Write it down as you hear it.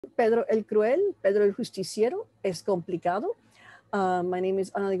Pedro el Cruel, Pedro el Justiciero, Es Complicado. My name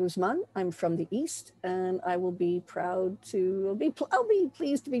is Ana Guzmán. I'm from the East, and I will be I'll be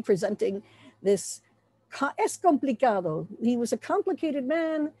pleased to be presenting this Es Complicado. He was a complicated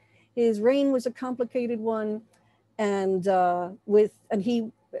man. His reign was a complicated one. And I will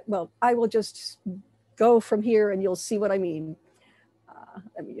just go from here and you'll see what I mean.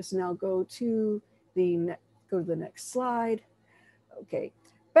 Let me just now go to the next slide. Okay.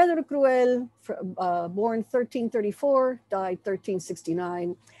 Pedro Cruel, born 1334, died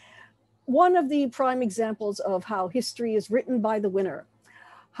 1369. One of the prime examples of how history is written by the winner.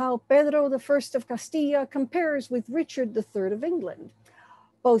 How Pedro I of Castilla compares with Richard III of England.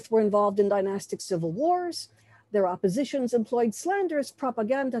 Both were involved in dynastic civil wars. Their oppositions employed slanderous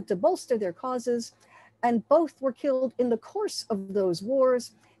propaganda to bolster their causes, and both were killed in the course of those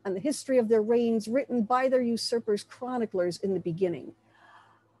wars, and the history of their reigns written by their usurpers' chroniclers in the beginning.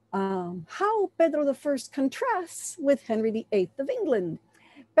 How Pedro I contrasts with Henry VIII of England.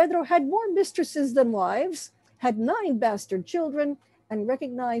 Pedro had more mistresses than wives, had 9 bastard children, and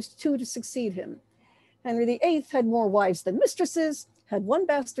recognized 2 to succeed him. Henry VIII had more wives than mistresses, had 1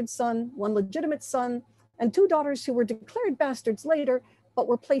 bastard son, 1 legitimate son, and 2 daughters who were declared bastards later, but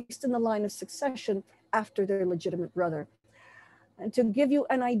were placed in the line of succession after their legitimate brother. And to give you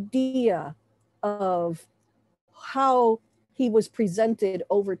an idea of how he was presented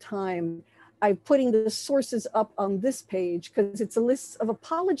over time, I'm putting the sources up on this page because it's a list of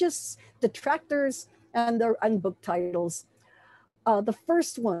apologists, detractors, and book titles. The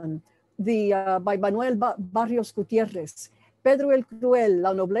first one, by Manuel Barrios Gutierrez, Pedro el Cruel,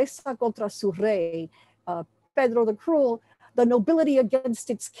 La Nobleza contra su Rey, Pedro the Cruel, the nobility against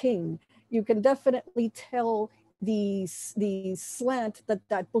its king. You can definitely tell the slant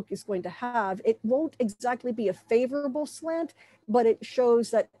that book is going to have. It won't exactly be a favorable slant, but it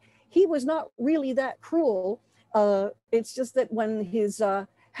shows that he was not really that cruel. It's just that when his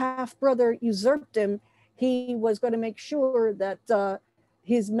half-brother usurped him, he was going to make sure that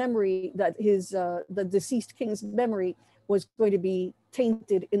his memory, the deceased king's memory was going to be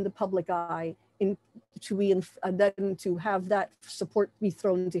tainted in the public eye, and then to have that support be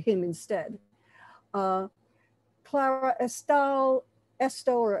thrown to him instead. Clara Estau,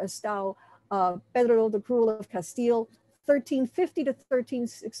 Pedro the Cruel of Castile, 1350 to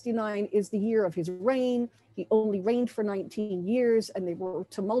 1369 is the year of his reign. He only reigned for 19 years, and they were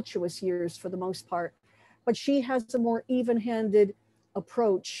tumultuous years for the most part. But she has a more even-handed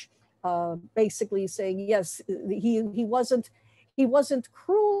approach, basically saying, yes, he wasn't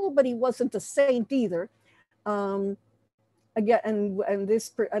cruel, but he wasn't a saint either. Again, and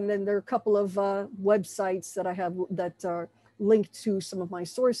then there are a couple of websites that I have that are linked to some of my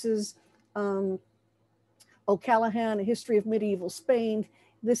sources. O'Callaghan, A History of Medieval Spain.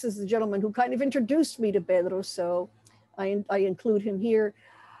 This is the gentleman who kind of introduced me to Pedro, so I include him here.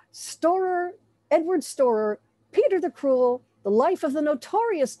 Edward Storer, Peter the Cruel, The Life of the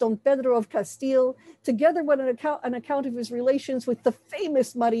Notorious Don Pedro of Castile, together with an account of his relations with the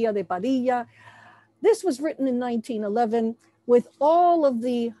famous Maria de Padilla. This was written in 1911 with all of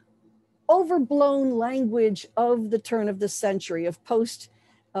the overblown language of the turn of the century, of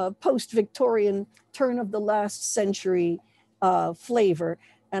post-Victorian turn of the last century flavor.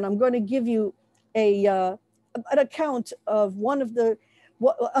 And I'm going to give you an account of a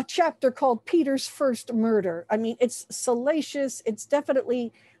chapter called Peter's First Murder. I mean, it's salacious. It's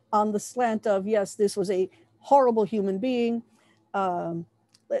definitely on the slant of, yes, this was a horrible human being.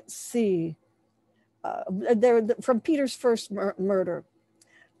 Let's see. From Peter's First Murder.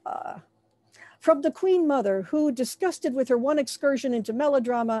 From the Queen Mother, who, disgusted with her one excursion into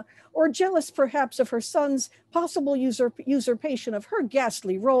melodrama, or jealous perhaps of her son's possible usurpation of her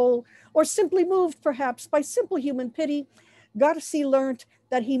ghastly role, or simply moved perhaps by simple human pity, Garci learnt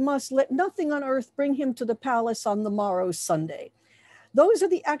that he must let nothing on earth bring him to the palace on the morrow's Sunday. Those are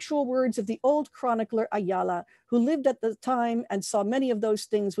the actual words of the old chronicler Ayala, who lived at the time and saw many of those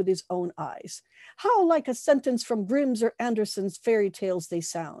things with his own eyes. How like a sentence from Grimm's or Andersen's fairy tales they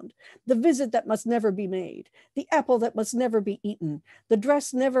sound. The visit that must never be made, the apple that must never be eaten, the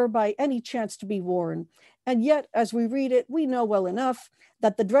dress never by any chance to be worn. And yet, as we read it, we know well enough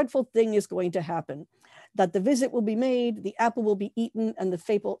that the dreadful thing is going to happen, that the visit will be made, the apple will be eaten, and the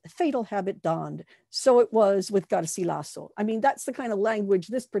fatal habit donned. So it was with Garcilaso. I mean, that's the kind of language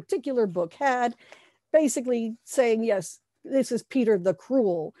this particular book had, basically saying, yes, this is Peter the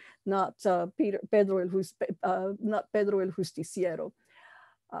Cruel, not Pedro el Justiciero.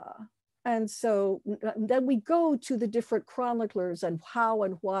 And so then we go to the different chroniclers and how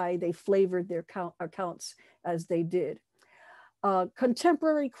and why they flavored their accounts as they did.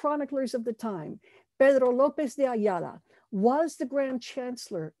 contemporary chroniclers of the time, Pedro López de Ayala, was the Grand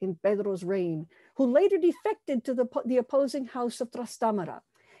Chancellor in Pedro's reign, who later defected to the opposing house of Trastámara.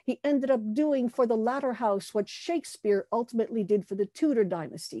 He ended up doing for the latter house what Shakespeare ultimately did for the Tudor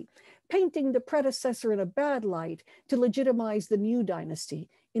dynasty, painting the predecessor in a bad light to legitimize the new dynasty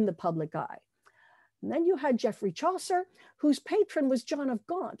in the public eye. And then you had Geoffrey Chaucer, whose patron was John of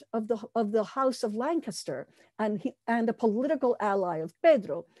Gaunt of the House of Lancaster, and a political ally of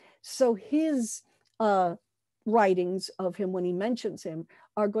Pedro. So his writings of him, when he mentions him,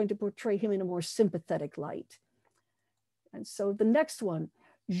 are going to portray him in a more sympathetic light. And so the next one,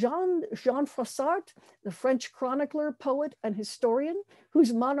 Jean Froissart, the French chronicler, poet, and historian,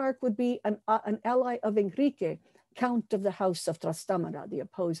 whose monarch would be an ally of Enrique, Count of the House of Trastámara, the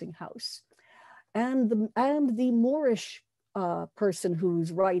opposing house. And the Moorish person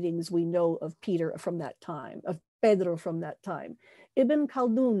whose writings we know of Peter from that time, of Pedro from that time, Ibn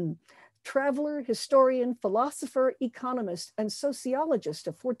Khaldun, traveler, historian, philosopher, economist, and sociologist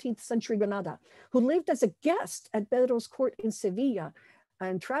of 14th century Granada, who lived as a guest at Pedro's court in Sevilla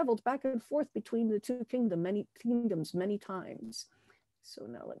and traveled back and forth between the two kingdoms many times. So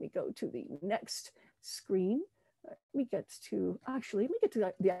now let me go to the next screen. Let me get to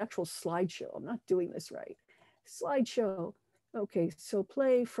the actual slideshow. I'm not doing this right. Slideshow. Okay, so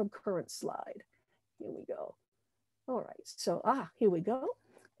play from current slide. Here we go. All right, so here we go.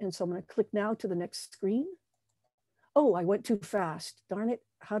 And so I'm going to click now to the next screen. Oh, I went too fast. Darn it.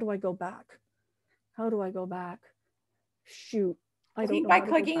 How do I go back? How do I go back? Shoot. I don't know. By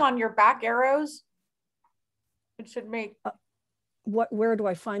clicking on your back arrows, it should make. Where do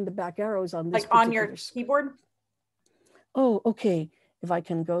I find the back arrows on this? Like on your keyboard? Oh, okay. If I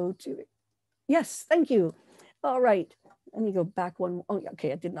can go to it. Yes, thank you. All right. Let me go back one. Oh,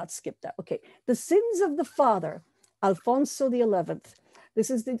 okay. I did not skip that. Okay. The sins of the father, Alfonso XI. This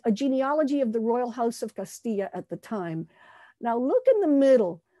is a genealogy of the royal house of Castilla at the time. Now look in the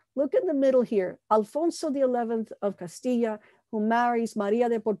middle. Look in the middle here. Alfonso XI of Castilla, who marries Maria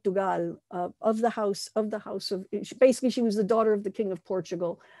de Portugal of the house of, basically she was the daughter of the King of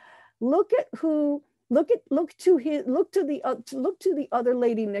Portugal. Look to the other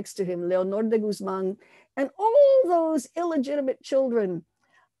lady next to him, Leonor de Guzmán, and all those illegitimate children.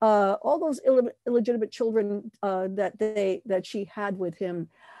 That she had with him.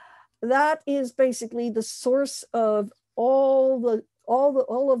 That is basically the source of all of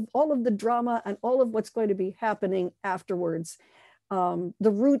the drama and all of what's going to be happening afterwards. The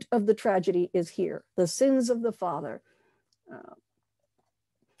root of the tragedy is here, the sins of the father.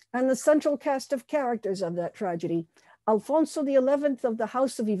 And the central cast of characters of that tragedy. Alfonso XI of the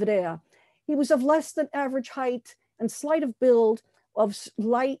House of Ivrea. He was of less than average height and slight of build, of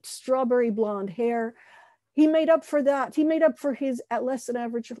light strawberry blonde hair. He made up for that. He made up for his at less than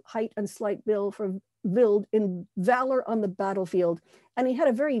average height and slight build in valor on the battlefield. And he had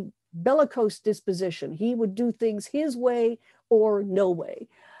a very bellicose disposition. He would do things his way or no way.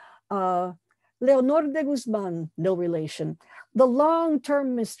 Leonor de Guzmán, no relation. The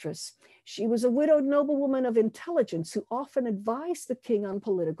long-term mistress. She was a widowed noblewoman of intelligence who often advised the king on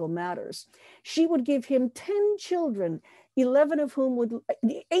political matters. She would give him 10 children, 8 of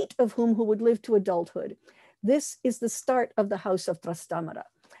whom who would live to adulthood. This is the start of the House of Trastámara.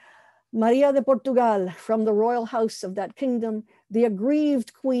 Maria de Portugal, from the royal house of that kingdom, the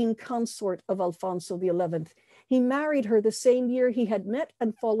aggrieved queen consort of Alfonso XI. He married her the same year he had met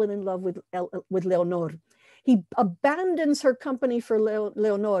and fallen in love with Leonor. He abandons her company for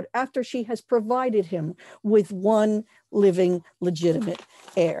Leonor after she has provided him with one living legitimate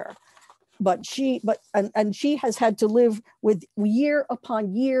heir. But she has had to live with year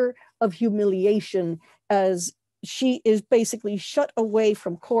upon year of humiliation as she is basically shut away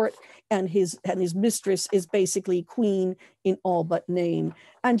from court, and his mistress is basically queen in all but name.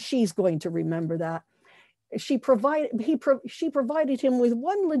 And she's going to remember that. She provided him with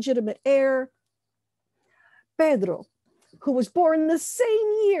one legitimate heir, Pedro, who was born the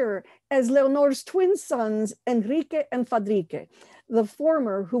same year as Leonor's twin sons, Enrique and Fadrique, the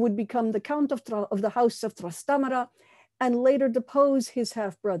former who would become the Count of the House of Trastámara and later depose his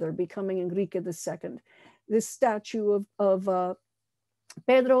half-brother, becoming Enrique II. This statue of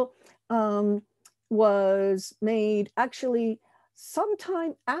Pedro was made actually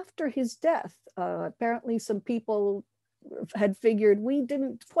sometime after his death. Apparently some people had figured we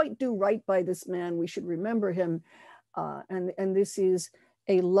didn't quite do right by this man, we should remember him. And this is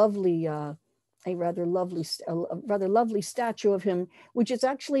a rather lovely statue of him, which is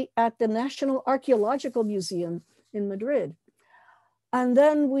actually at the National Archaeological Museum in Madrid. And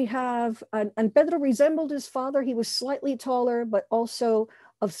then we have, and Pedro resembled his father. He was slightly taller, but also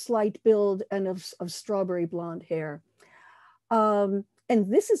of slight build and of strawberry blonde hair. And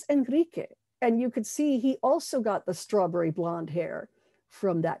this is Enrique. And you could see he also got the strawberry blonde hair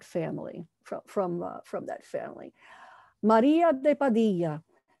from that family, from that family. Maria de Padilla,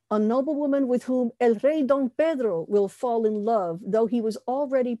 a noblewoman with whom El Rey Don Pedro will fall in love, though he was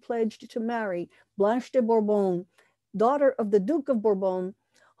already pledged to marry Blanche de Bourbon, daughter of the Duke of Bourbon,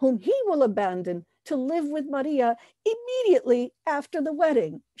 whom he will abandon to live with Maria immediately after the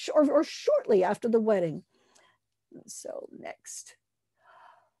wedding, or shortly after the wedding. So next.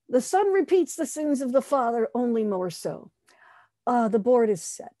 The son repeats the sins of the father, only more so. The board is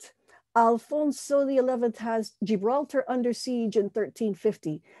set. Alfonso XI has Gibraltar under siege in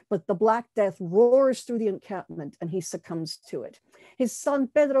 1350, but the Black Death roars through the encampment and he succumbs to it. His son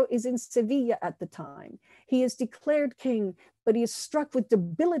Pedro is in Sevilla at the time. He is declared king, but he is struck with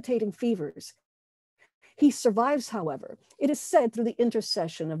debilitating fevers. He survives, however, it is said, through the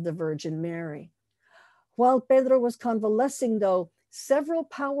intercession of the Virgin Mary. While Pedro was convalescing, though, several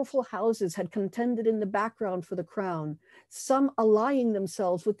powerful houses had contended in the background for the crown, some allying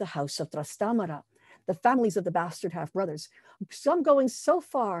themselves with the House of Trastámara, the families of the bastard half-brothers, some going so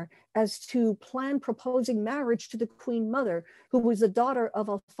far as to plan proposing marriage to the Queen Mother, who was the daughter of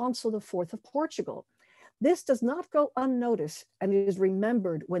Alfonso IV of Portugal. This does not go unnoticed and is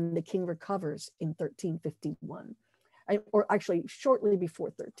remembered when the king recovers in 1351, or actually shortly before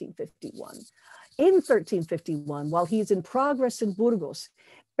 1351. In 1351, while he is in progress in Burgos,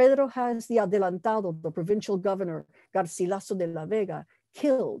 Pedro has the adelantado, the provincial governor, Garcilaso de la Vega,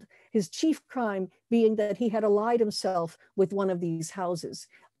 killed, his chief crime being that he had allied himself with one of these houses,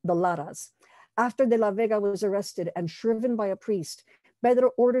 the Laras. After de la Vega was arrested and shriven by a priest,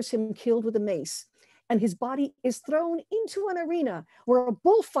 Pedro orders him killed with a mace, and his body is thrown into an arena where a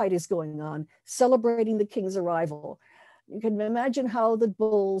bullfight is going on, celebrating the king's arrival. You can imagine how the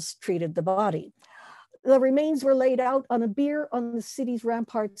bulls treated the body. The remains were laid out on a bier on the city's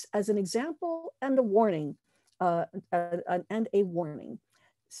ramparts as an example and a warning,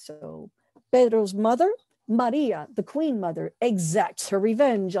 So Pedro's mother, Maria, the Queen Mother, exacts her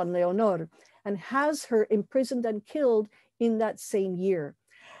revenge on Leonor and has her imprisoned and killed in that same year.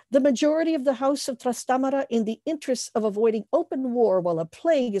 The majority of the House of Trastámara, in the interest of avoiding open war while a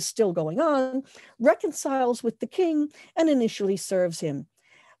plague is still going on, reconciles with the king and initially serves him.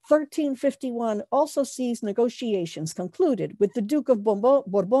 1351 also sees negotiations concluded with the Duke of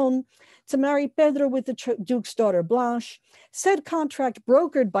Bourbon to marry Pedro with the Duke's daughter Blanche, said contract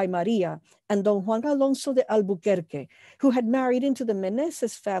brokered by Maria and Don Juan Alonso de Albuquerque, who had married into the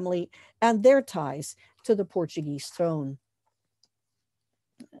Meneses family and their ties to the Portuguese throne.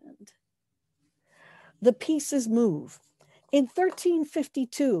 And the pieces move. In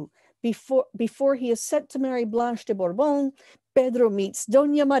 1352, before he is set to marry Blanche de Bourbon, Pedro meets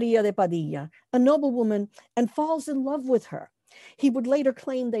Doña Maria de Padilla, a noblewoman, and falls in love with her. He would later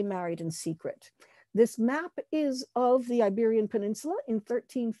claim they married in secret. This map is of the Iberian Peninsula in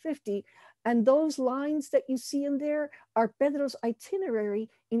 1350, and those lines that you see in there are Pedro's itinerary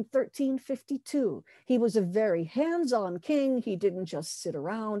in 1352. He was a very hands-on king. He didn't just sit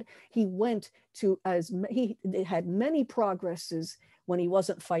around. He went to, he had many progresses when he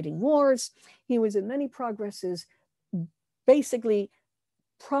wasn't fighting wars. He was in many progresses, basically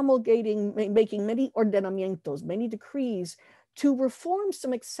promulgating, making many ordenamientos, many decrees to reform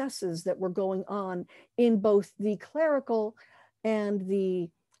some excesses that were going on in both the clerical and the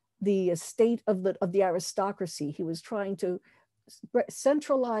estate of the aristocracy. He was trying to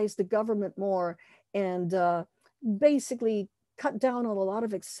centralize the government more and basically cut down on a lot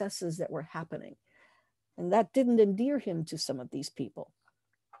of excesses that were happening. And that didn't endear him to some of these people.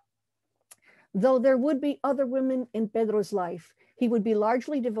 Though there would be other women in Pedro's life, he would be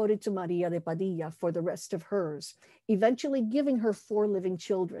largely devoted to Maria de Padilla for the rest of hers, eventually giving her 4 living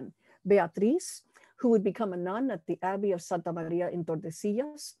children: Beatriz, who would become a nun at the Abbey of Santa Maria in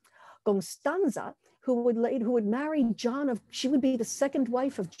Tordesillas; Constanza, who would marry she would be the second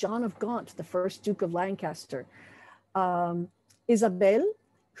wife of John of Gaunt, the first Duke of Lancaster; Isabel,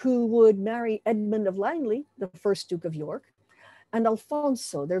 who would marry Edmund of Langley, the first Duke of York; and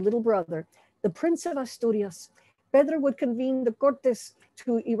Alfonso, their little brother, the Prince of Asturias. Pedro would convene the Cortes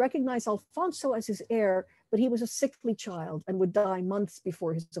to recognize Alfonso as his heir, but he was a sickly child and would die months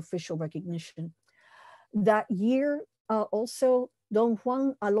before his official recognition. That year, also, Don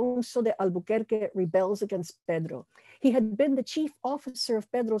Juan Alonso de Albuquerque rebels against Pedro. He had been the chief officer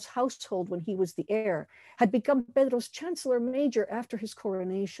of Pedro's household when he was the heir, had become Pedro's chancellor major after his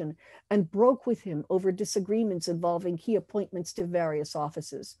coronation, and broke with him over disagreements involving key appointments to various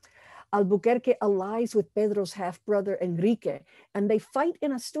offices. Albuquerque allies with Pedro's half-brother Enrique, and they fight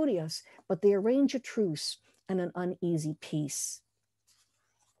in Asturias, but they arrange a truce and an uneasy peace.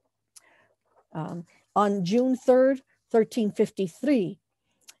 On June 3rd, 1353,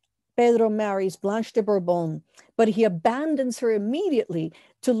 Pedro marries Blanche de Bourbon, but he abandons her immediately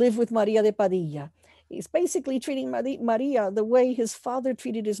to live with Maria de Padilla. He's basically treating Maria the way his father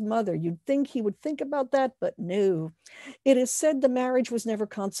treated his mother. You'd think he would think about that, but no. It is said the marriage was never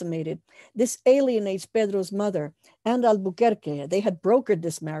consummated. This alienates Pedro's mother and Albuquerque. They had brokered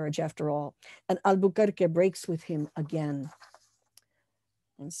this marriage after all, and Albuquerque breaks with him again.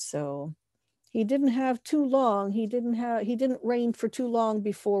 And so he didn't have too long. He didn't reign for too long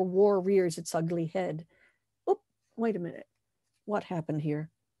before war rears its ugly head. Oh, wait a minute. What happened here?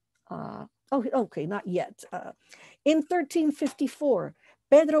 Oh, okay, not yet. In 1354,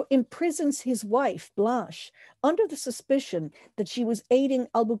 Pedro imprisons his wife, Blanche, under the suspicion that she was aiding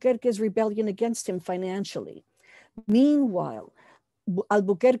Albuquerque's rebellion against him financially. Meanwhile,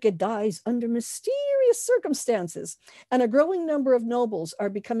 Albuquerque dies under mysterious circumstances, and a growing number of nobles are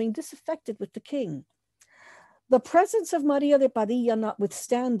becoming disaffected with the king. The presence of Maria de Padilla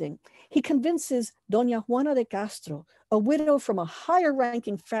notwithstanding, he convinces Doña Juana de Castro, a widow from a higher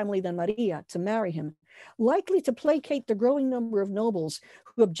ranking family than Maria, to marry him, likely to placate the growing number of nobles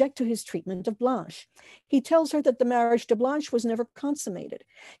who object to his treatment of Blanche. He tells her that the marriage to Blanche was never consummated.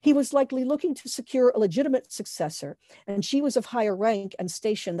 He was likely looking to secure a legitimate successor, and she was of higher rank and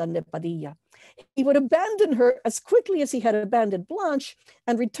station than de Padilla. He would abandon her as quickly as he had abandoned Blanche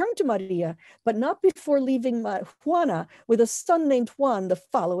and return to Maria, but not before leaving Juana with a son named Juan the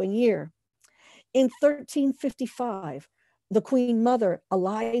following year. In 1355, the Queen Mother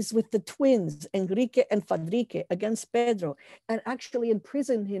allies with the twins, Enrique and Fadrique, against Pedro and actually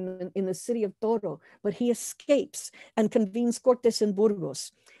imprison him in the city of Toro, but he escapes and convenes Cortes in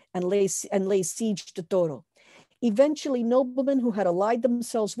Burgos and lays siege to Toro. Eventually, noblemen who had allied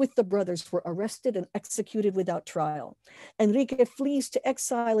themselves with the brothers were arrested and executed without trial. Enrique flees to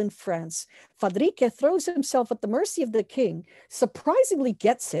exile in France. Fadrique throws himself at the mercy of the king, surprisingly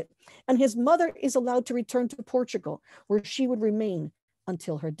gets it, and his mother is allowed to return to Portugal, where she would remain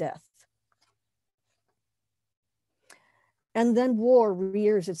until her death. And then war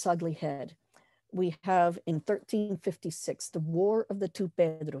rears its ugly head. We have in 1356, the War of the Two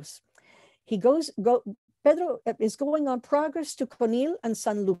Pedros. Pedro is going on progress to Conil and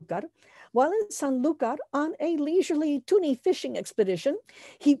Sanlúcar. While in Sanlúcar, on a leisurely tunny fishing expedition,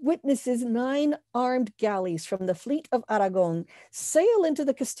 he witnesses 9 armed galleys from the fleet of Aragon sail into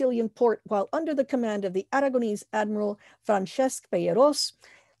the Castilian port while under the command of the Aragonese admiral Francesc Pelleros,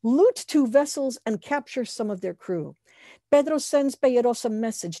 loot 2 vessels and capture some of their crew. Pedro sends Pelleros a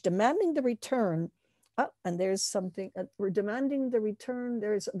message demanding the return. And there's something, we're demanding the return.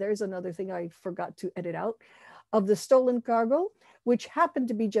 There's another thing I forgot to edit out, of the stolen cargo, which happened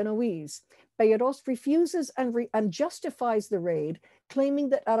to be Genoese. Pelleros refuses and justifies the raid, claiming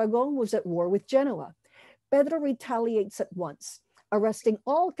that Aragon was at war with Genoa. Pedro retaliates at once, arresting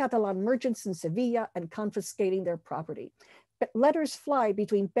all Catalan merchants in Sevilla and confiscating their property. Letters fly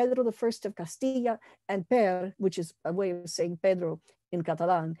between Pedro I of Castilla and Per, which is a way of saying Pedro in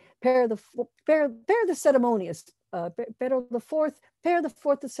Catalan, Per the Ceremonious, Pedro IV, Per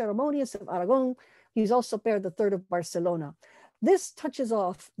the Ceremonious of Aragon. He's also Per III of Barcelona. This touches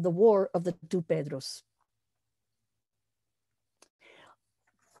off the War of the Two Pedros.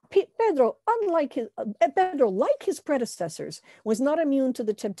 Pedro, like his predecessors, was not immune to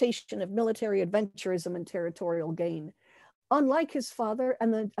the temptation of military adventurism and territorial gain. Unlike his father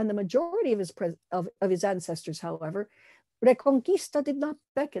and the majority of his ancestors, however, Reconquista did not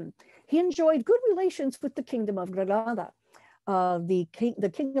beckon. He enjoyed good relations with the Kingdom of Granada. The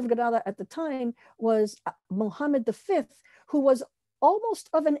king of Granada at the time was Mohammed V, who was almost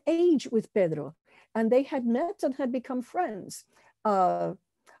of an age with Pedro, and they had met and had become friends.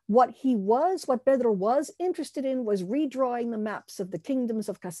 What Pedro was interested in was redrawing the maps of the kingdoms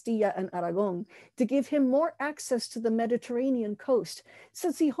of Castilla and Aragon to give him more access to the Mediterranean coast,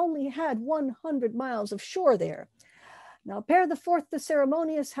 since he only had 100 miles of shore there. Now, Per IV the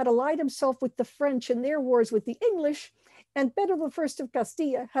Ceremonious had allied himself with the French in their wars with the English, and Pedro I of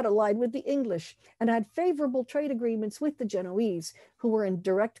Castilla had allied with the English and had favorable trade agreements with the Genoese, who were in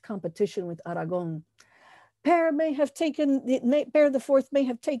direct competition with Aragon. Pedro IV may have taken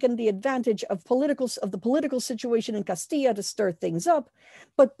the advantage of the political situation in Castilla to stir things up,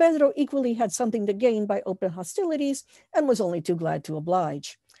 but Pedro equally had something to gain by open hostilities and was only too glad to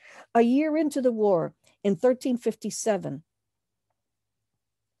oblige. A year into the war, in 1357,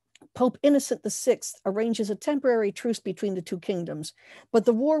 Pope Innocent VI arranges a temporary truce between the two kingdoms, but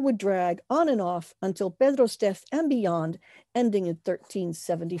the war would drag on and off until Pedro's death and beyond, ending in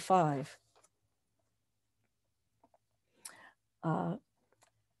 1375.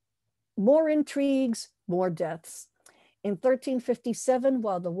 More intrigues, more deaths. In 1357,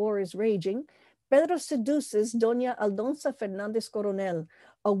 while the war is raging, Pedro seduces Doña Aldonza Fernández Coronel,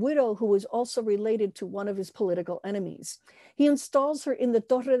 a widow who was also related to one of his political enemies. He installs her in the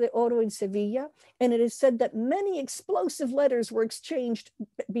Torre de Oro in Sevilla, and it is said that many explosive letters were exchanged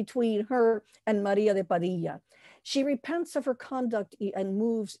between her and Maria de Padilla. She repents of her conduct and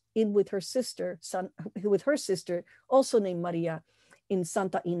moves in with her sister, also named Maria, in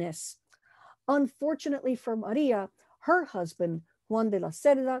Santa Ines. Unfortunately for Maria, her husband, Juan de la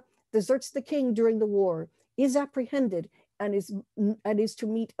Cerda, deserts the king during the war, is apprehended, and is to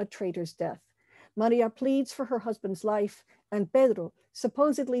meet a traitor's death. Maria pleads for her husband's life, and Pedro,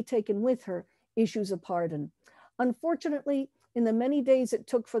 supposedly taken with her, issues a pardon. Unfortunately, in the many days it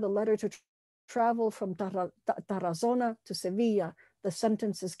took for the letter to travel from Tarazona to Sevilla, the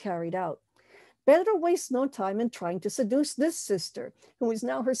sentence is carried out. Pedro wastes no time in trying to seduce this sister, who is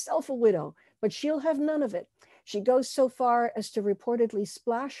now herself a widow, but she'll have none of it. She goes so far as to reportedly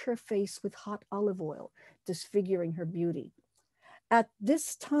splash her face with hot olive oil, disfiguring her beauty. At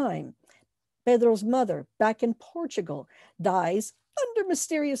this time, Pedro's mother, back in Portugal, dies under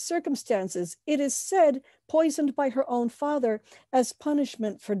mysterious circumstances. It is said poisoned by her own father as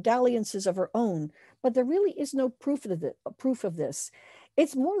punishment for dalliances of her own, but there really is no proof of this.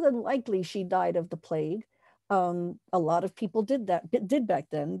 It's more than likely she died of the plague. A lot of people did back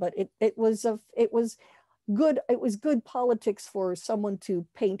then, but it was good politics for someone to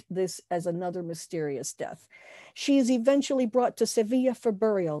paint this as another mysterious death. She is eventually brought to Sevilla for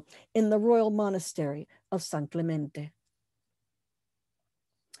burial in the royal monastery of San Clemente.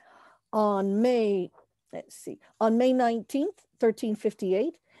 On May 19th,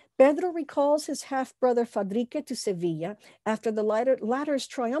 1358, Pedro recalls his half-brother Fadrique to Sevilla after the latter's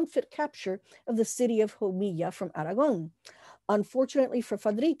triumphant capture of the city of Jumilla from Aragon. Unfortunately for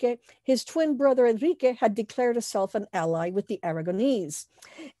Fadrique, his twin brother Enrique had declared himself an ally with the Aragonese.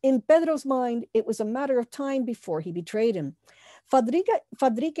 In Pedro's mind, it was a matter of time before he betrayed him.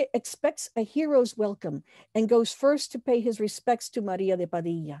 Fadrique expects a hero's welcome and goes first to pay his respects to Maria de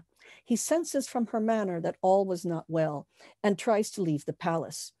Padilla. He senses from her manner that all was not well and tries to leave the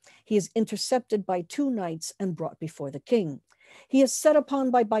palace. He is intercepted by 2 knights and brought before the king. He is set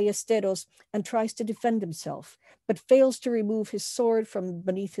upon by ballesteros and tries to defend himself, but fails to remove his sword from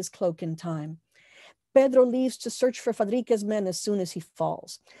beneath his cloak in time. Pedro leaves to search for Fadrique's men as soon as he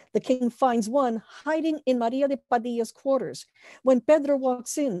falls. The king finds one hiding in Maria de Padilla's quarters. When Pedro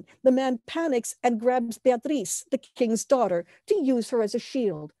walks in, the man panics and grabs Beatriz, the king's daughter, to use her as a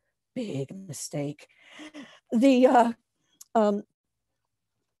shield. Big mistake. The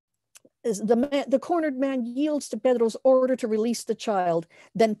cornered man yields to Pedro's order to release the child.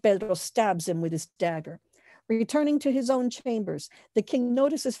 Then Pedro stabs him with his dagger. Returning to his own chambers, the king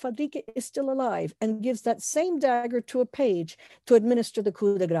notices Fadrique is still alive and gives that same dagger to a page to administer the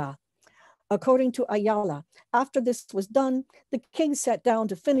coup de grace. According to Ayala, after this was done, the king sat down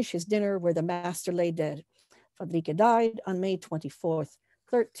to finish his dinner where the master lay dead. Fadrique died on May 24th,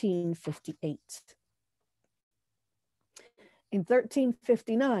 1358. In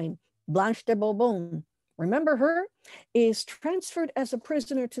 1359, Blanche de Bourbon, remember her, is transferred as a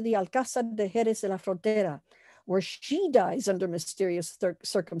prisoner to the Alcázar de Jerez de la Frontera, where she dies under mysterious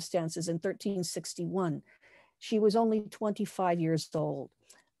circumstances in 1361. She was only 25 years old.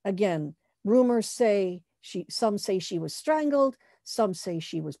 Again, rumors say, some say she was strangled, some say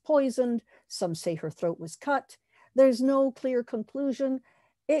she was poisoned, some say her throat was cut. There's no clear conclusion.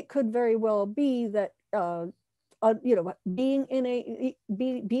 It could very well be that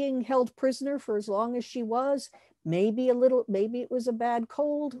being held prisoner for as long as she was, maybe it was a bad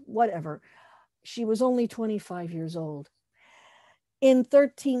cold, whatever. She was only 25 years old. In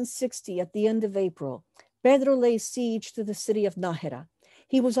 1360, at the end of April, Pedro lays siege to the city of Nájera.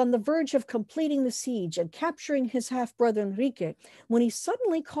 He was on the verge of completing the siege and capturing his half-brother Enrique when he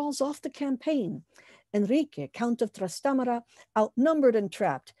suddenly calls off the campaign. Enrique, Count of Trastámara, outnumbered and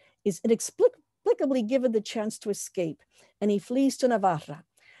trapped, is inexplicably given the chance to escape, and he flees to Navarra.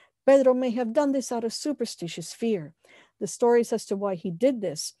 Pedro may have done this out of superstitious fear. The stories as to why he did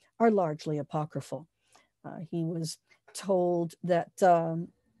this are largely apocryphal. He was told that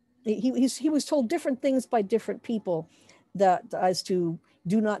he was told different things by different people, that as to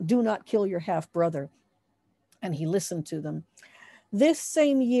do not kill your half brother, and he listened to them. This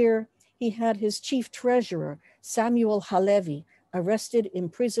same year, he had his chief treasurer, Samuel Halevi, arrested,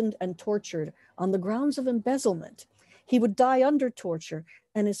 imprisoned, and tortured on the grounds of embezzlement. He would die under torture,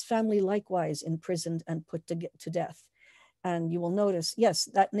 and his family likewise imprisoned and put to death. And you will notice, yes,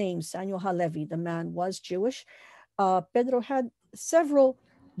 that name, Samuel Halevi, the man was Jewish. Pedro had several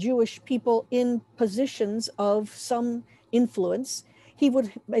Jewish people in positions of some influence. He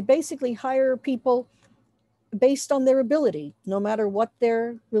would basically hire people based on their ability, no matter what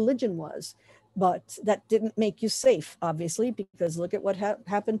their religion was. But that didn't make you safe, obviously, because look at what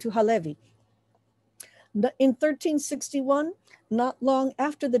happened to Halevi. In 1361, not long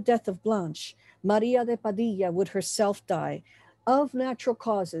after the death of Blanche, Maria de Padilla would herself die of natural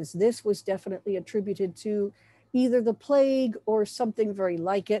causes. This was definitely attributed to either the plague or something very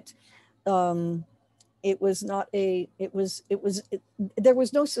like it. It was not a, there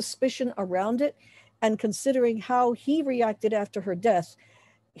was no suspicion around it. And considering how he reacted after her death,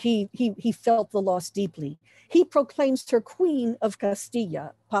 he felt the loss deeply. He proclaims her Queen of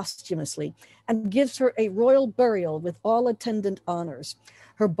Castilla posthumously and gives her a royal burial with all attendant honors.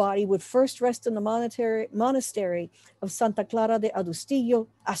 Her body would first rest in the monastery of Santa Clara de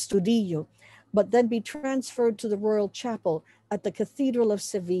Astudillo, but then be transferred to the royal chapel at the Cathedral of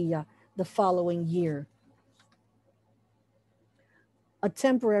Sevilla the following year. A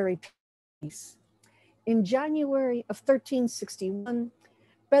temporary peace. In January of 1361,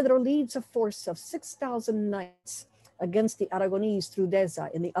 Pedro leads a force of 6,000 knights against the Aragonese through Deza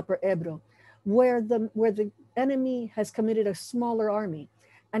in the upper Ebro, where the enemy has committed a smaller army.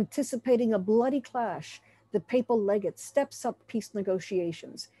 Anticipating a bloody clash, the papal legate steps up peace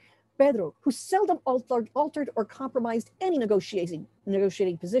negotiations. Pedro, who seldom altered or compromised any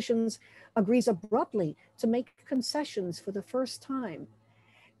negotiating positions, agrees abruptly to make concessions for the first time.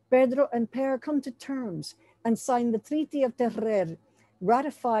 Pedro and Pere come to terms and sign the Treaty of Terrer,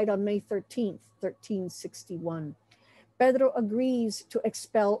 ratified on May 13th, 1361. Pedro agrees to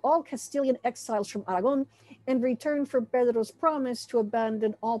expel all Castilian exiles from Aragon in return for Pedro's promise to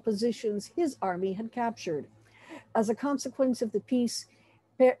abandon all positions his army had captured. As a consequence of the peace,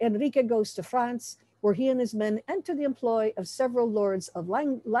 Enrique goes to France, where he and his men enter the employ of several lords of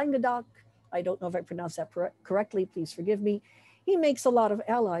Languedoc. I don't know if I pronounced that correctly, please forgive me. He makes a lot of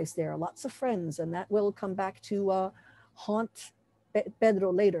allies there, lots of friends, and that will come back to haunt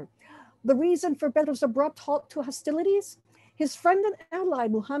Pedro later. The reason for Pedro's abrupt halt to hostilities? His friend and ally,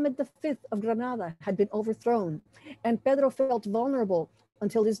 Muhammad V of Granada, had been overthrown, and Pedro felt vulnerable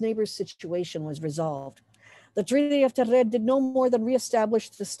until his neighbor's situation was resolved. The Treaty of Terrer did no more than reestablish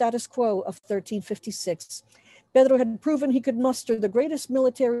the status quo of 1356. Pedro had proven he could muster the greatest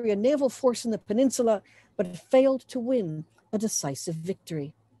military and naval force in the peninsula, but failed to win a decisive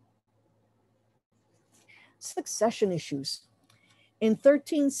victory. Succession issues. In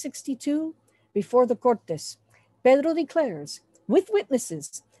 1362, before the Cortes, Pedro declares, with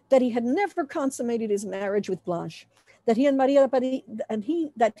witnesses, that he had never consummated his marriage with Blanche, that he and Maria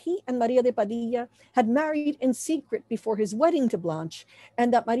de Padilla had married in secret before his wedding to Blanche,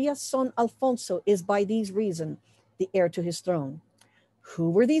 and that Maria's son Alfonso is by these reasons the heir to his throne. Who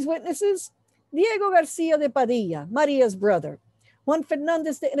were these witnesses? Diego Garcia de Padilla, Maria's brother; Juan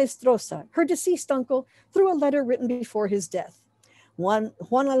Fernandez de Enestrosa, her deceased uncle, through a letter written before his death; Juan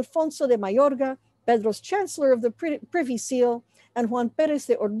Alfonso de Mayorga, Pedro's chancellor of the Privy Seal; and Juan Pérez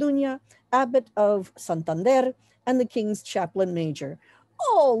de Orduña, abbot of Santander, and the king's chaplain major.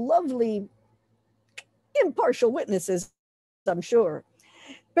 All lovely, impartial witnesses, I'm sure.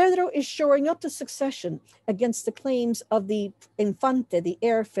 Pedro is shoring up the succession against the claims of the Infante, the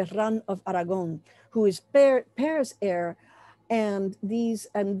heir Ferran of Aragon, who is Pere's heir, and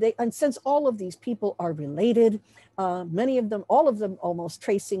since all of these people are related, many of them, all of them, almost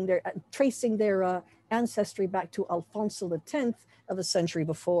tracing their ancestry back to Alfonso X of a century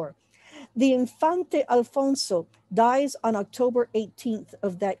before. The Infante Alfonso dies on October 18th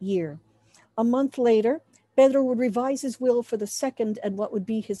of that year. A month later, Pedro would revise his will for the second and what would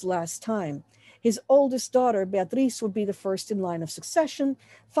be his last time. His oldest daughter, Beatriz, would be the first in line of succession,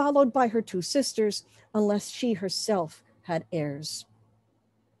 followed by her two sisters, unless she herself had heirs.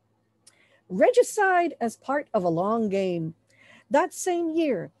 Regicide as part of a long game. That same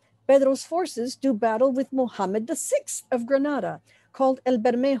year, Pedro's forces do battle with Mohammed VI of Granada, called El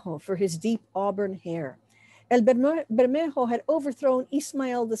Bermejo for his deep auburn hair. El Bermejo had overthrown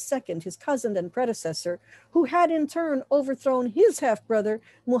Ismael II, his cousin and predecessor, who had in turn overthrown his half-brother,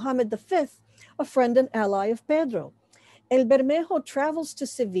 Muhammad V, a friend and ally of Pedro. El Bermejo travels to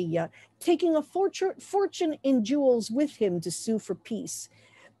Sevilla, taking a fortune in jewels with him to sue for peace,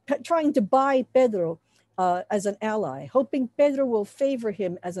 trying to buy Pedro as an ally, hoping Pedro will favor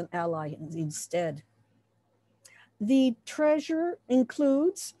him as an ally instead. The treasure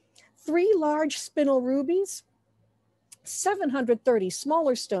includes 3 large spinel rubies, 730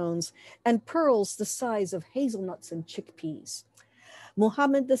 smaller stones, and pearls the size of hazelnuts and chickpeas.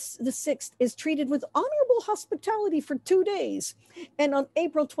 Muhammad VI is treated with honorable hospitality for 2 days, and on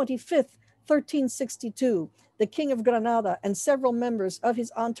April 25th, 1362, the King of Granada and several members of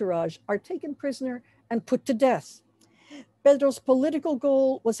his entourage are taken prisoner and put to death. Pedro's political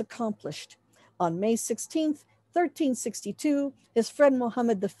goal was accomplished. On May 16th, 1362, his friend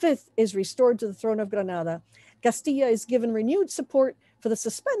Muhammad V is restored to the throne of Granada. Castilla is given renewed support for the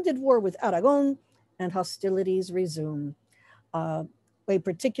suspended war with Aragon, and hostilities resume. A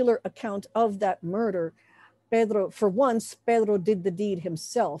particular account of that murder, for once, Pedro did the deed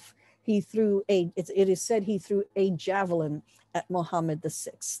himself. It is said he threw a javelin at Muhammad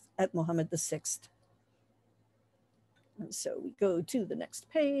VI. And so we go to the next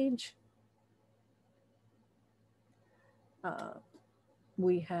page.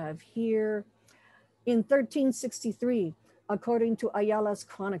 We have here, in 1363, according to Ayala's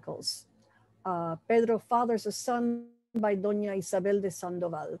chronicles, Pedro fathers a son by Doña Isabel de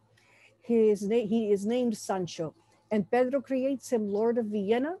Sandoval. He is named Sancho, and Pedro creates him Lord of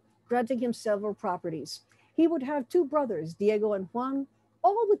Villena, granting him several properties. He would have 2 brothers, Diego and Juan,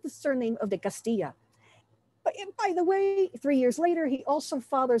 all with the surname of de Castilla. But by the way, 3 years later, he also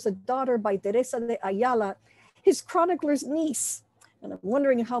fathers a daughter by Teresa de Ayala, his chronicler's niece. And I'm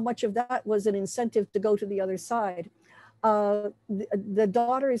wondering how much of that was an incentive to go to the other side. The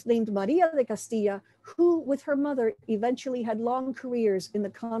daughter is named Maria de Castilla, who with her mother eventually had long careers in the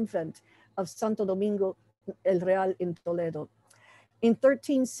convent of Santo Domingo el Real in Toledo. In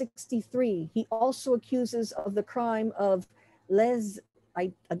 1363, he also accuses of the crime of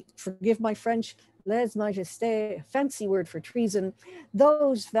forgive my French, lèse majesté, fancy word for treason,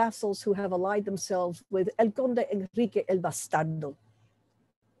 those vassals who have allied themselves with El Conde Enrique el Bastardo.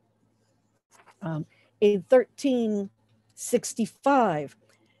 In 1365,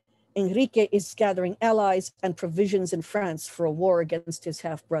 Enrique is gathering allies and provisions in France for a war against his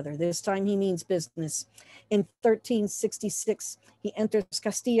half-brother. This time he means business. In 1366, he enters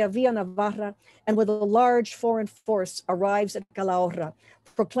Castilla via Navarra, and with a large foreign force arrives at Calahorra,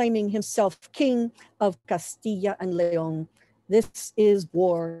 proclaiming himself king of Castilla and Leon. This is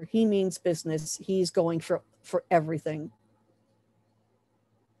war. He means business. He's going for everything.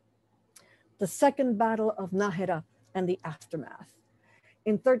 The Second Battle of Nájera and the aftermath.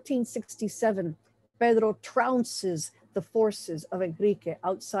 In 1367, Pedro trounces the forces of Enrique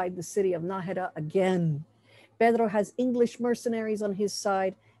outside the city of Nájera again. Pedro has English mercenaries on his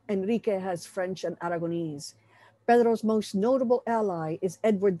side. Enrique has French and Aragonese. Pedro's most notable ally is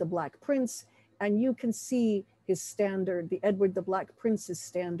Edward the Black Prince, and you can see his standard, the Edward the Black Prince's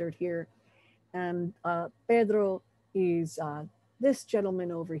standard here. And Pedro is this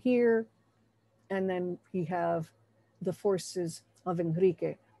gentleman over here, and then we have the forces of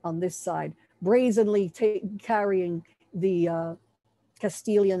Enrique on this side, brazenly carrying the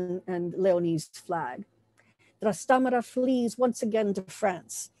Castilian and Leonese flag. Trastámara flees once again to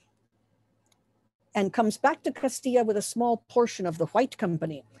France and comes back to Castilla with a small portion of the White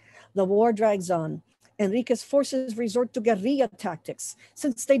Company. The war drags on. Enrique's forces resort to guerrilla tactics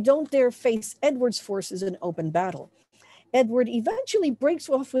since they don't dare face Edward's forces in open battle. Edward eventually breaks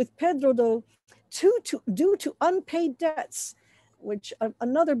off with Pedro, though, due to unpaid debts, which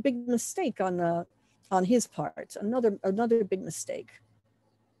another big mistake on his part, another big mistake.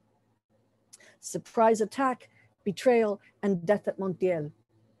 Surprise attack, betrayal, and death at Montiel.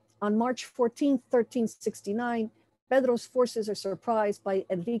 On March 14, 1369, Pedro's forces are surprised by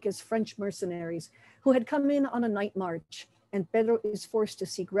Enrique's French mercenaries who had come in on a night march, and Pedro is forced to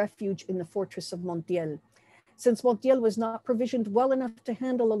seek refuge in the fortress of Montiel. Since Montiel was not provisioned well enough to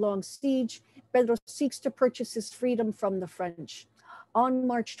handle a long siege, Pedro seeks to purchase his freedom from the French. On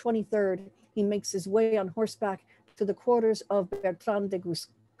March 23rd, he makes his way on horseback to the quarters of Bertrand de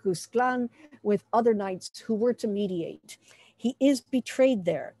Guzmán with other knights who were to mediate. He is betrayed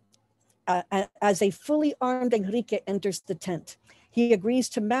there as a fully armed Enrique enters the tent. He agrees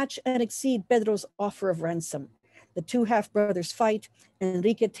to match and exceed Pedro's offer of ransom. The 2 half-brothers fight.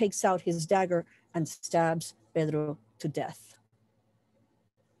 Enrique takes out his dagger and stabs Pedro to death.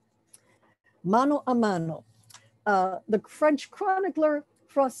 Mano a mano. The French chronicler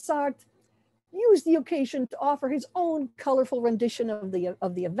Froissart used the occasion to offer his own colorful rendition of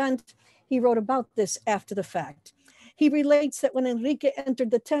the event. He wrote about this after the fact. He relates that when Enrique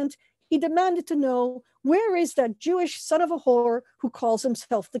entered the tent, he demanded to know, where is that Jewish son of a whore who calls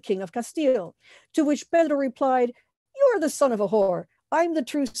himself the King of Castile? To which Pedro replied, you're the son of a whore. I'm the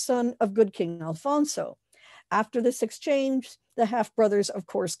true son of good King Alfonso. After this exchange, the half-brothers, of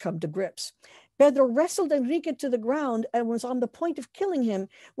course, come to grips. Pedro wrestled Enrique to the ground and was on the point of killing him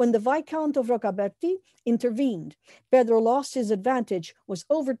when the Viscount of Rocaberti intervened. Pedro lost his advantage, was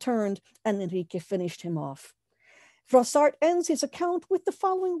overturned, and Enrique finished him off. Froissart ends his account with the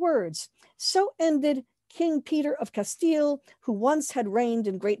following words: so ended King Peter of Castile, who once had reigned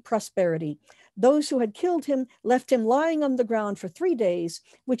in great prosperity. Those who had killed him left him lying on the ground for 3 days,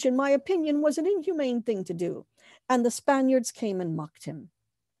 which in my opinion was an inhumane thing to do. And the Spaniards came and mocked him.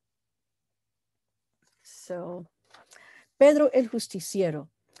 So, Pedro el Justiciero.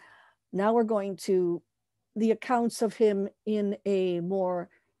 Now we're going to the accounts of him in a more,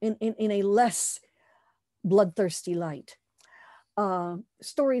 in a less bloodthirsty light.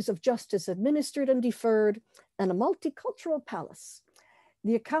 Stories of justice administered and deferred, and a multicultural palace.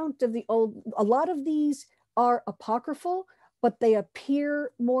 The account of the old, a lot of these are apocryphal, but they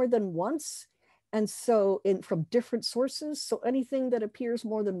appear more than once. And so from different sources. So anything that appears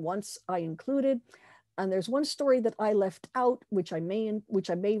more than once, I included. And there's one story that I left out, which I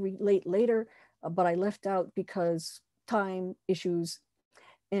may relate later, but I left out because time issues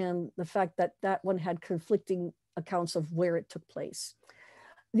and the fact that that one had conflicting accounts of where it took place.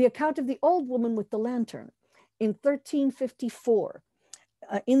 The account of the old woman with the lantern. In 1354,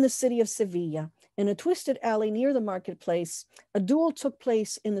 in the city of Sevilla, in a twisted alley near the marketplace, a duel took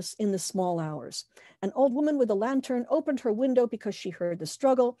place in the small hours. An old woman with a lantern opened her window because she heard the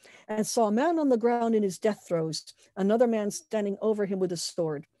struggle and saw a man on the ground in his death throes, another man standing over him with a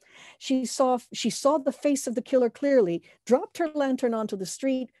sword. She saw the face of the killer clearly, dropped her lantern onto the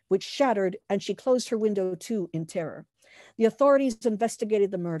street, which shattered, and she closed her window too in terror. The authorities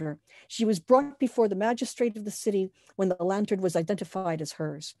investigated the murder. She was brought before the magistrate of the city when the lantern was identified as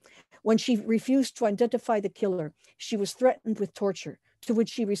hers. When she refused to identify the killer, she was threatened with torture, to which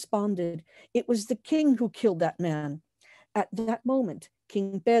she responded, "It was the king who killed that man." At that moment,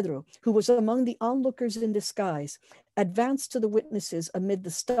 King Pedro, who was among the onlookers in disguise, advanced to the witnesses amid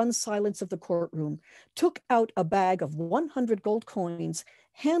the stunned silence of the courtroom, took out a bag of 100 gold coins,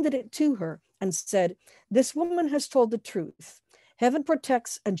 handed it to her, and said, "This woman has told the truth. Heaven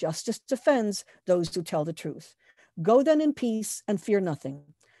protects and justice defends those who tell the truth. Go then in peace and fear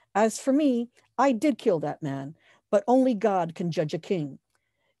nothing. As for me, I did kill that man, but only God can judge a king."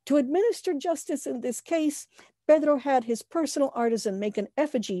 To administer justice in this case, Pedro had his personal artisan make an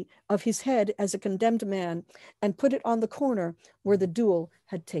effigy of his head as a condemned man and put it on the corner where the duel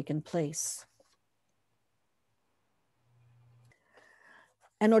had taken place.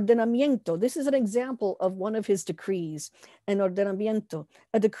 An ordenamiento. This is an example of one of his decrees, an ordenamiento,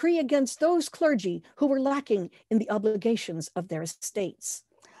 a decree against those clergy who were lacking in the obligations of their estates.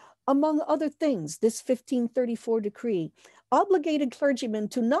 Among other things, this 1534 decree obligated clergymen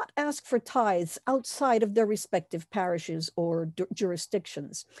to not ask for tithes outside of their respective parishes or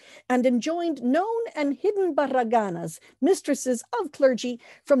jurisdictions, and enjoined known and hidden barraganas, mistresses of clergy,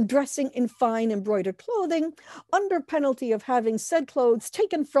 from dressing in fine embroidered clothing, under penalty of having said clothes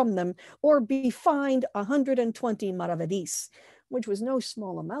taken from them or be fined 120 maravedis, which was no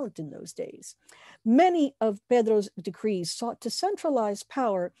small amount in those days. Many of Pedro's decrees sought to centralize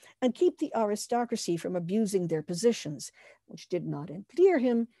power and keep the aristocracy from abusing their positions, which did not endear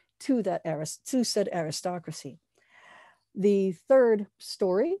him to said aristocracy. The third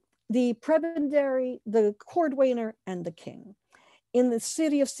story, the prebendary, the cordwainer, and the king. In the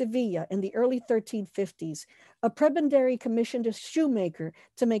city of Sevilla in the early 1350s, a prebendary commissioned a shoemaker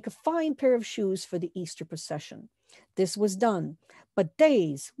to make a fine pair of shoes for the Easter procession. This was done, but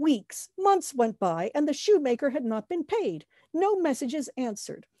days, weeks, months went by and the shoemaker had not been paid. No messages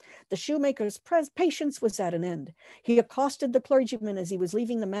answered. The shoemaker's patience was at an end. He accosted the clergyman as he was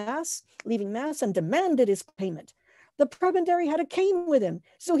leaving mass and demanded his payment. The prebendary had a cane with him,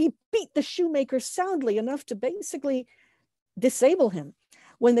 so he beat the shoemaker soundly enough to basically disable him.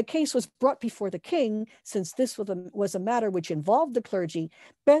 When the case was brought before the king, since this was a matter which involved the clergy,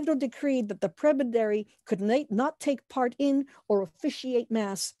 Pedro decreed that the prebendary could not take part in or officiate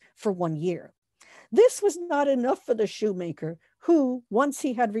mass for 1 year. This was not enough for the shoemaker, who, once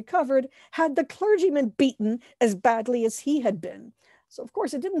he had recovered, had the clergyman beaten as badly as he had been. So, of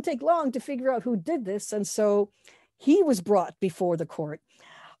course, it didn't take long to figure out who did this, and so he was brought before the court.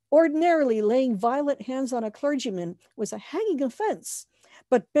 Ordinarily, laying violent hands on a clergyman was a hanging offense,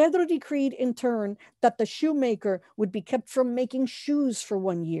 but Pedro decreed in turn that the shoemaker would be kept from making shoes for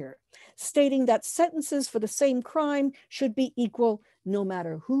 1 year, stating that sentences for the same crime should be equal no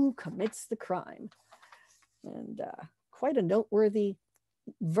matter who commits the crime. And quite a noteworthy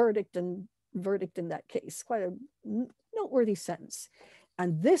verdict in that case, quite a noteworthy sentence.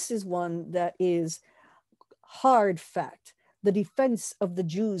 And this is one that is hard fact, the defense of the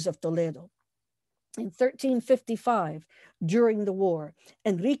Jews of Toledo. In 1355, during the war,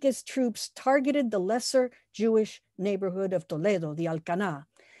 Enrique's troops targeted the lesser Jewish neighborhood of Toledo, the Alcaná,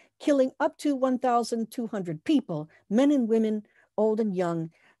 killing up to 1,200 people, men and women, old and young.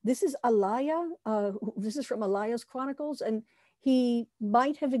 This is Alaya, this is from Alaya's Chronicles, and he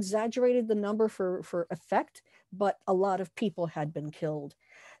might have exaggerated the number for effect, but a lot of people had been killed.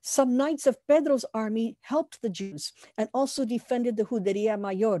 Some knights of Pedro's army helped the Jews and also defended the Juderia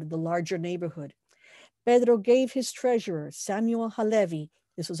Mayor, the larger neighborhood. Pedro gave his treasurer, Samuel Halevi,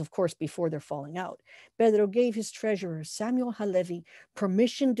 this was of course before their falling out, Pedro gave his treasurer, Samuel Halevi,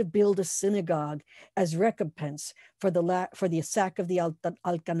 permission to build a synagogue as recompense for the sack of the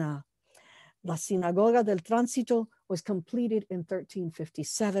Alcaná. La Sinagoga del Tránsito was completed in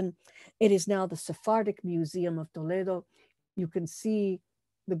 1357. It is now the Sephardic Museum of Toledo. You can see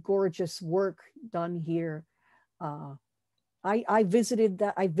the gorgeous work done here. I visited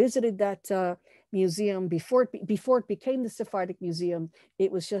that museum before it became the Sephardic Museum.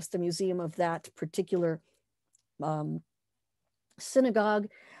 It was just a museum of that particular synagogue.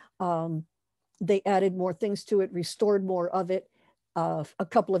 They added more things to it, restored more of it. A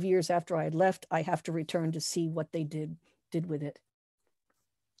couple of years after I had left, I have to return to see what they did with it.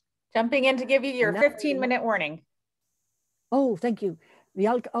 Jumping in to give you your 15-minute warning. Oh, thank you.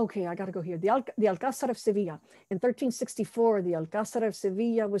 Okay, I got to go here. The Alcázar of Sevilla. In 1364, the Alcázar of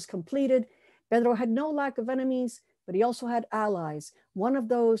Sevilla was completed. Pedro had no lack of enemies, but he also had allies. One of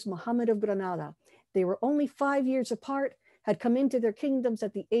those, Muhammad of Granada. They were only 5 years apart, had come into their kingdoms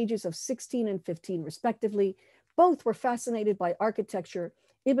at the ages of 16 and 15, respectively. Both were fascinated by architecture.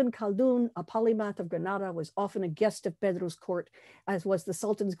 Ibn Khaldun, a polymath of Granada, was often a guest of Pedro's court, as was the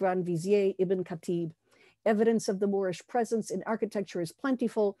Sultan's Grand Vizier, Ibn Khatib. Evidence of the Moorish presence in architecture is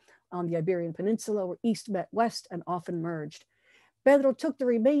plentiful on the Iberian Peninsula, where East met West and often merged. Pedro took the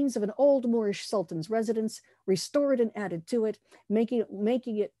remains of an old Moorish sultan's residence, restored and added to it, making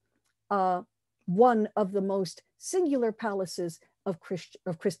it one of the most singular palaces of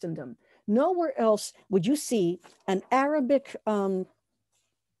Christendom. Nowhere else would you see an Arabic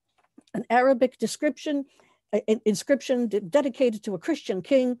inscription dedicated to a Christian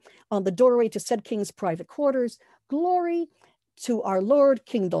king on the doorway to said king's private quarters. Glory to our Lord,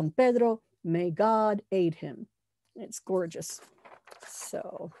 King Don Pedro. May God aid him. It's gorgeous.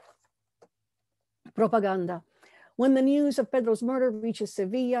 So, propaganda. When the news of Pedro's murder reaches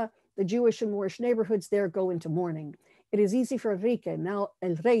Sevilla, the Jewish and Moorish neighborhoods there go into mourning. It is easy for Enrique, now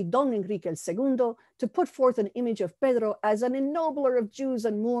El Rey Don Enrique II, to put forth an image of Pedro as an ennobler of Jews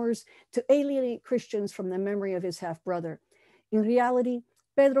and Moors, to alienate Christians from the memory of his half-brother. In reality,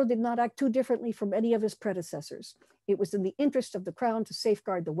 Pedro did not act too differently from any of his predecessors. It was in the interest of the crown to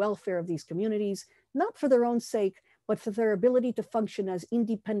safeguard the welfare of these communities, not for their own sake, but for their ability to function as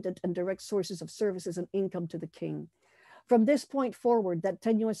independent and direct sources of services and income to the king. From this point forward, that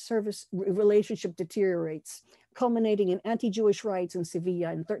tenuous service relationship deteriorates, culminating in anti-Jewish riots in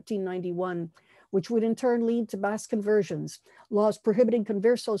Sevilla in 1391, which would in turn lead to mass conversions, laws prohibiting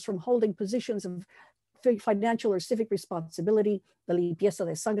conversos from holding positions of financial or civic responsibility, the limpieza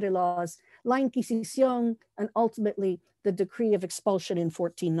de sangre laws, la Inquisición, and ultimately the decree of expulsion in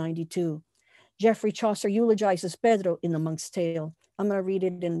 1492. Geoffrey Chaucer eulogizes Pedro in The Monk's Tale. I'm going to read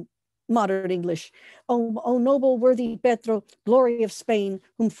it in modern English. O noble, worthy Pedro, glory of Spain,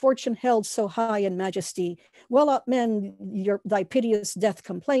 whom fortune held so high in majesty, well ought men thy piteous death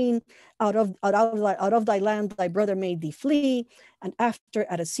complain. Out of thy land thy brother made thee flee, and after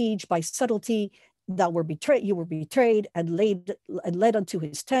at a siege by subtlety you were betrayed and led unto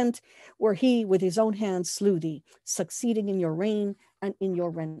his tent, where he with his own hands slew thee, succeeding in your reign and in your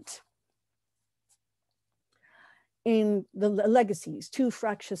rent. In the legacies, two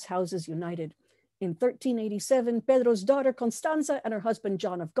fractious houses united. In 1387, Pedro's daughter Constanza and her husband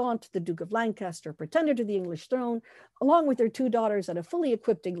John of Gaunt, the Duke of Lancaster, pretender to the English throne, along with their two daughters and a fully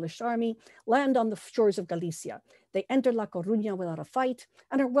equipped English army, land on the shores of Galicia. They enter La Coruña without a fight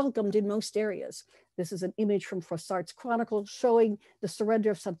and are welcomed in most areas. This is an image from Froissart's Chronicle showing the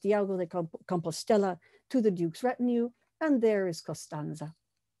surrender of Santiago de Compostela to the Duke's retinue, and there is Constanza.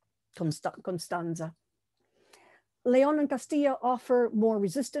 Leon and Castilla offer more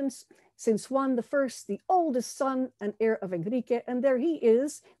resistance, since Juan I, the oldest son and heir of Enrique, and there he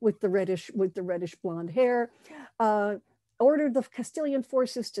is with the reddish blonde hair, ordered the Castilian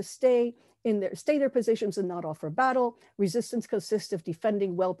forces to stay their positions and not offer battle. Resistance consists of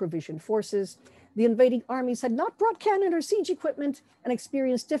defending well-provisioned forces. The invading armies had not brought cannon or siege equipment and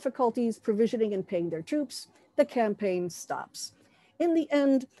experienced difficulties provisioning and paying their troops. The campaign stops. In the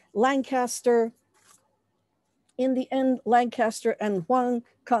end, Lancaster and Juan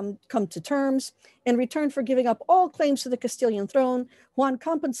come to terms. In return for giving up all claims to the Castilian throne, Juan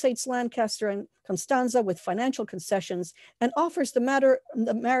compensates Lancaster and Constanza with financial concessions and offers the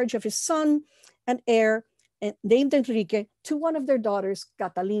marriage of his son and heir, named Enrique, to one of their daughters,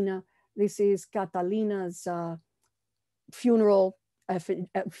 Catalina. This is Catalina's funeral effigy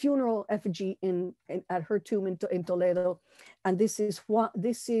at her tomb in Toledo, and this is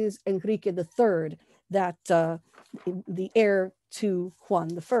Enrique III, that the heir to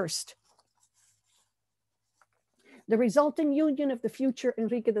Juan I. The resulting union of the future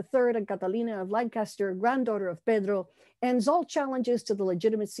Enrique III and Catalina of Lancaster, granddaughter of Pedro, ends all challenges to the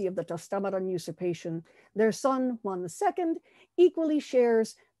legitimacy of the Trastámaran usurpation. Their son, Juan II, equally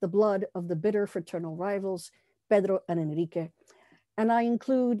shares the blood of the bitter fraternal rivals, Pedro and Enrique. And I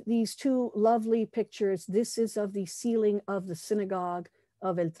include these two lovely pictures. This is of the ceiling of the synagogue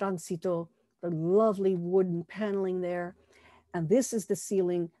of El Tránsito, the lovely wooden paneling there. And this is the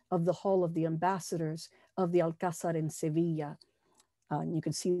ceiling of the Hall of the Ambassadors of the Alcázar in Sevilla. And you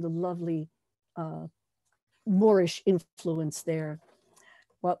can see the lovely Moorish influence there.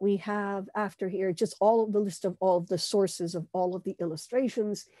 What we have after here, just all of the list of all of the sources of all of the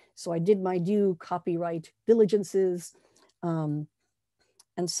illustrations. So I did my due copyright diligences. And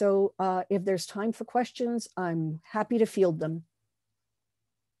so if there's time for questions, I'm happy to field them.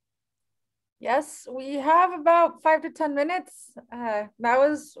 Yes, we have about 5 to 10 minutes. That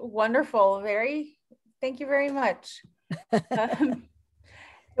was wonderful. Thank you very much. There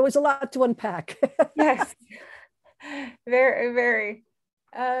was a lot to unpack. Yes, very, very.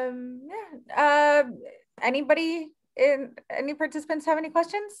 Yeah. Any participants have any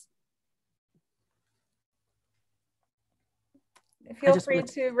questions? Feel free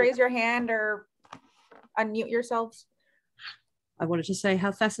to raise your hand or unmute yourselves. I wanted to say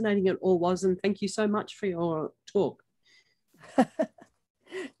how fascinating it all was, and thank you so much for your talk.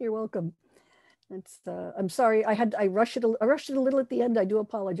 You're welcome. I'm sorry, I rushed it a little at the end. I do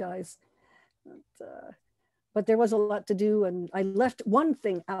apologize. But there was a lot to do, and I left one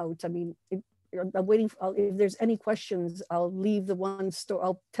thing out. I mean, I'm waiting if there's any questions, I'll leave the one story.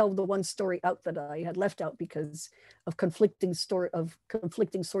 I'll tell the one story out that I had left out because of conflicting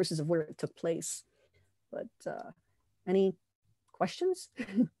sources of where it took place. But any questions?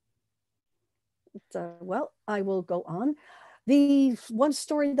 Well, I will go on. The one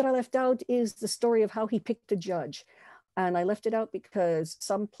story that I left out is the story of how he picked a judge. And I left it out because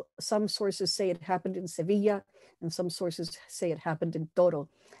some sources say it happened in Sevilla and some sources say it happened in Toro.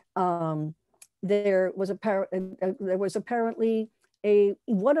 There was apparently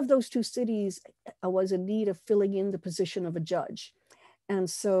one of those two cities was in need of filling in the position of a judge. And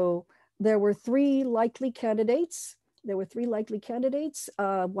so there were three likely candidates. Once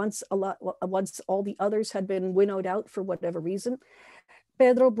all the others had been winnowed out for whatever reason.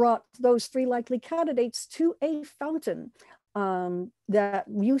 Pedro brought those three likely candidates to a fountain that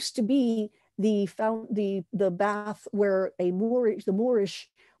used to be the bath where the Moorish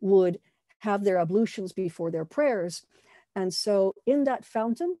would have their ablutions before their prayers. And so in that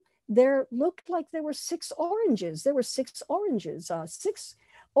fountain, there looked like there were six oranges. Six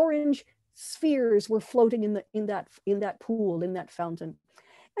orange spheres were floating in that pool, in that fountain.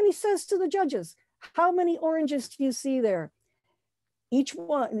 And he says to the judges, "How many oranges do you see there?" Each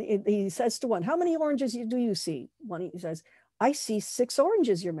one, he says to one, "How many oranges do you see?" One, he says, "I see 6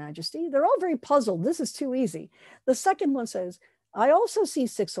 oranges, Your Majesty." They're all very puzzled. This is too easy. The second one says, "I also see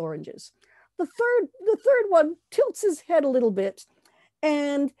 6 oranges." The third one tilts his head a little bit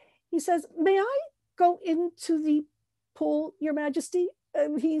and he says, "May I go into the pool, Your Majesty?"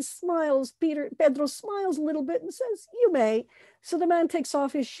 And he smiles, Pedro smiles a little bit and says, "You may." So the man takes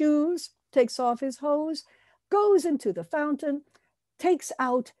off his shoes, takes off his hose, goes into the fountain, takes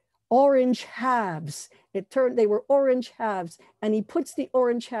out orange halves. They were orange halves, and he puts the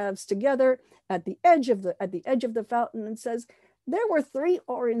orange halves together at the edge of the fountain and says, "There were 3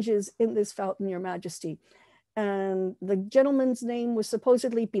 oranges in this fountain, Your Majesty." And the gentleman's name was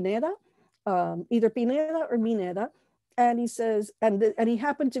supposedly Pineda, either Pineda or Mineda. And he says, and he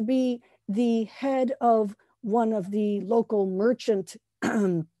happened to be the head of one of the local merchant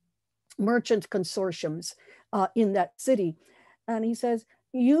merchant consortiums in that city. And he says,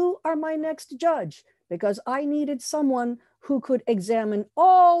 you are my next judge, because I needed someone who could examine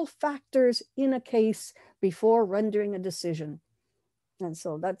all factors in a case before rendering a decision. And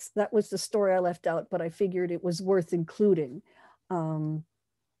so that was the story I left out, but I figured it was worth including. And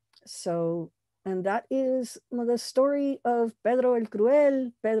that is the story of Pedro el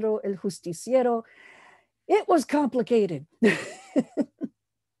Cruel, Pedro el Justiciero. It was complicated.